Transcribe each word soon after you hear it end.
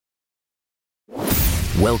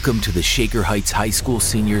Welcome to the Shaker Heights High School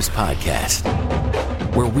Seniors Podcast,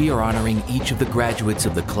 where we are honoring each of the graduates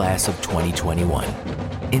of the class of 2021.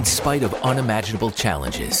 In spite of unimaginable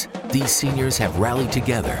challenges, these seniors have rallied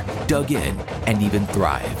together, dug in, and even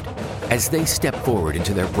thrived. As they step forward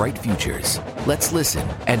into their bright futures, let's listen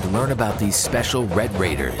and learn about these special Red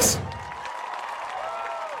Raiders.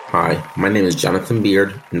 Hi, my name is Jonathan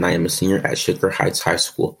Beard, and I am a senior at Shaker Heights High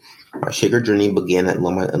School. My Shaker journey began at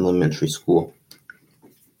Loma Elementary School.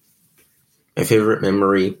 My favorite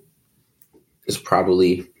memory is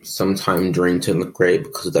probably sometime during 10th grade,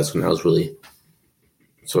 because that's when I was really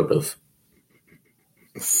sort of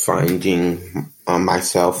finding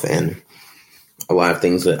myself and a lot of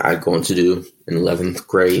things that I go on to do in 11th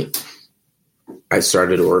grade. I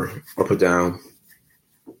started or put down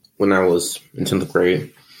when I was in 10th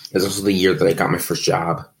grade. This was the year that I got my first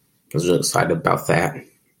job. I was really excited about that.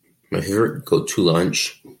 My favorite go-to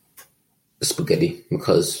lunch is spaghetti,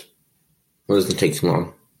 because it doesn't take too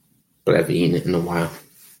long, but I haven't eaten it in a while.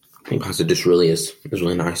 I think pasta dish really is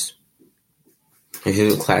really nice. My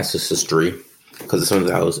favorite class is history, because it's something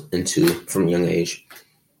that I was into from a young age,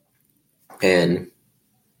 and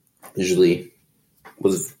usually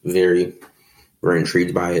was very, very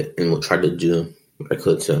intrigued by it, and would try to do what I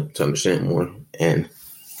could to understand it more and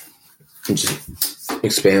just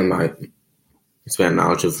expand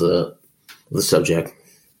knowledge of the subject.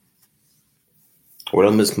 What I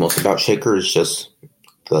miss most about Shaker is just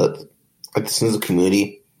the sense of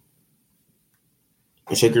community.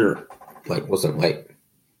 And Shaker wasn't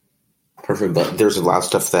perfect, but there's a lot of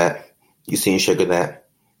stuff that you see in Shaker that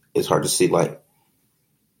is hard to see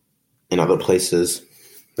in other places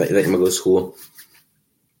that you might go to school.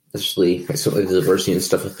 Especially the diversity and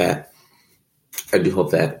stuff like that. I do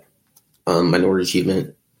hope that minority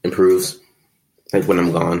achievement improves when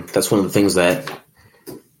I'm gone. That's one of the things that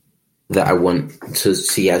I want to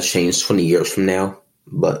see as changed 20 years from now.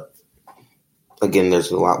 But again,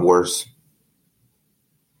 there's a lot worse.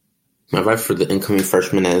 My advice for the incoming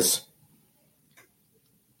freshmen is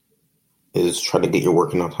try to get your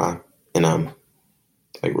work in on time, and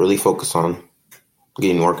really focus on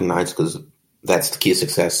getting organized, because that's the key to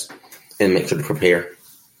success, and make sure to prepare.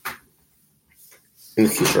 In the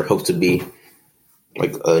future, I hope to be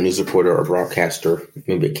a news reporter or a broadcaster,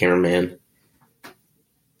 maybe a cameraman.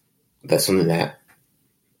 That's something that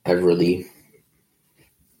has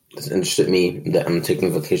interested me, that I'm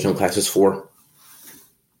taking vocational classes for.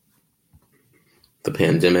 The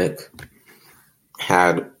pandemic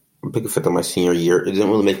had a big effect on my senior year. It didn't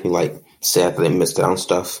really make me sad that I missed out on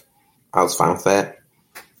stuff. I was fine with that.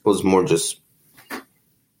 It was more just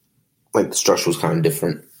the structure was kind of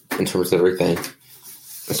different in terms of everything.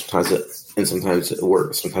 And sometimes it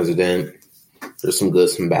worked, sometimes it didn't. There's some good,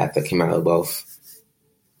 some bad that came out of both.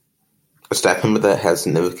 A staff member that had a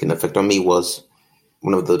significant effect on me was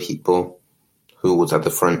one of the people who was at the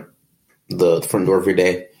front door every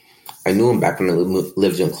day. I knew him back when I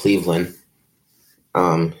lived in Cleveland.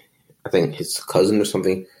 I think his cousin or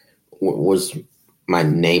something was my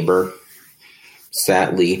neighbor.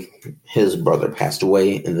 Sadly, his brother passed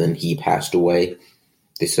away, and then he passed away.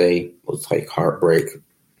 They say it was heartbreak.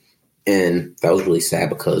 And that was really sad,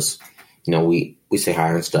 because, we say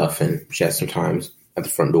hi and stuff and chat sometimes at the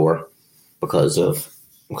front door because of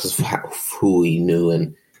who we knew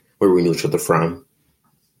and where we knew each other from.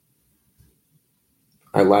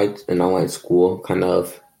 I liked an online school, kind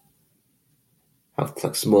of how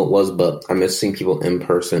flexible it was, but I miss seeing people in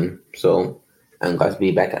person. So I'm glad to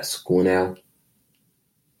be back at school now,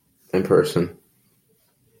 in person.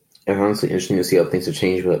 And honestly, interesting to see how things have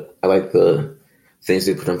changed, but I like the things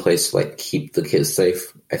they put in place to keep the kids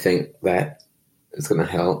safe. I think that is going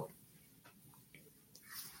to help.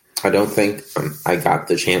 I don't think I got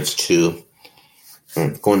the chance to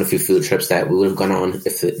go on a few field trips that we would have gone on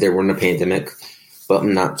if there weren't a pandemic, but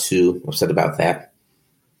I'm not too upset about that.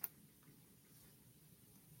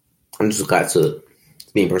 I'm just glad to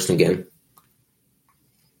be in person again.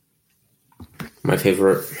 My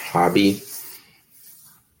favorite hobby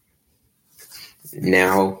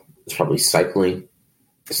now is probably cycling.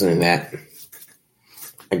 It's something that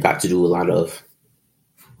I got to do a lot of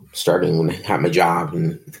starting when I had my job,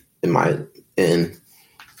 and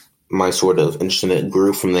my sort of interest in it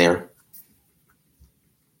grew from there.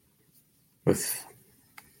 If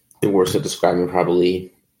the words to describe me,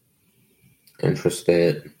 probably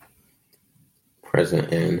interested,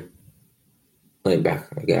 present, and laid back,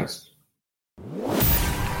 I guess.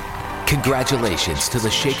 Congratulations to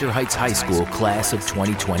the Shaker Heights High School class of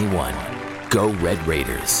 2021. Go Red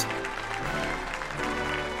Raiders.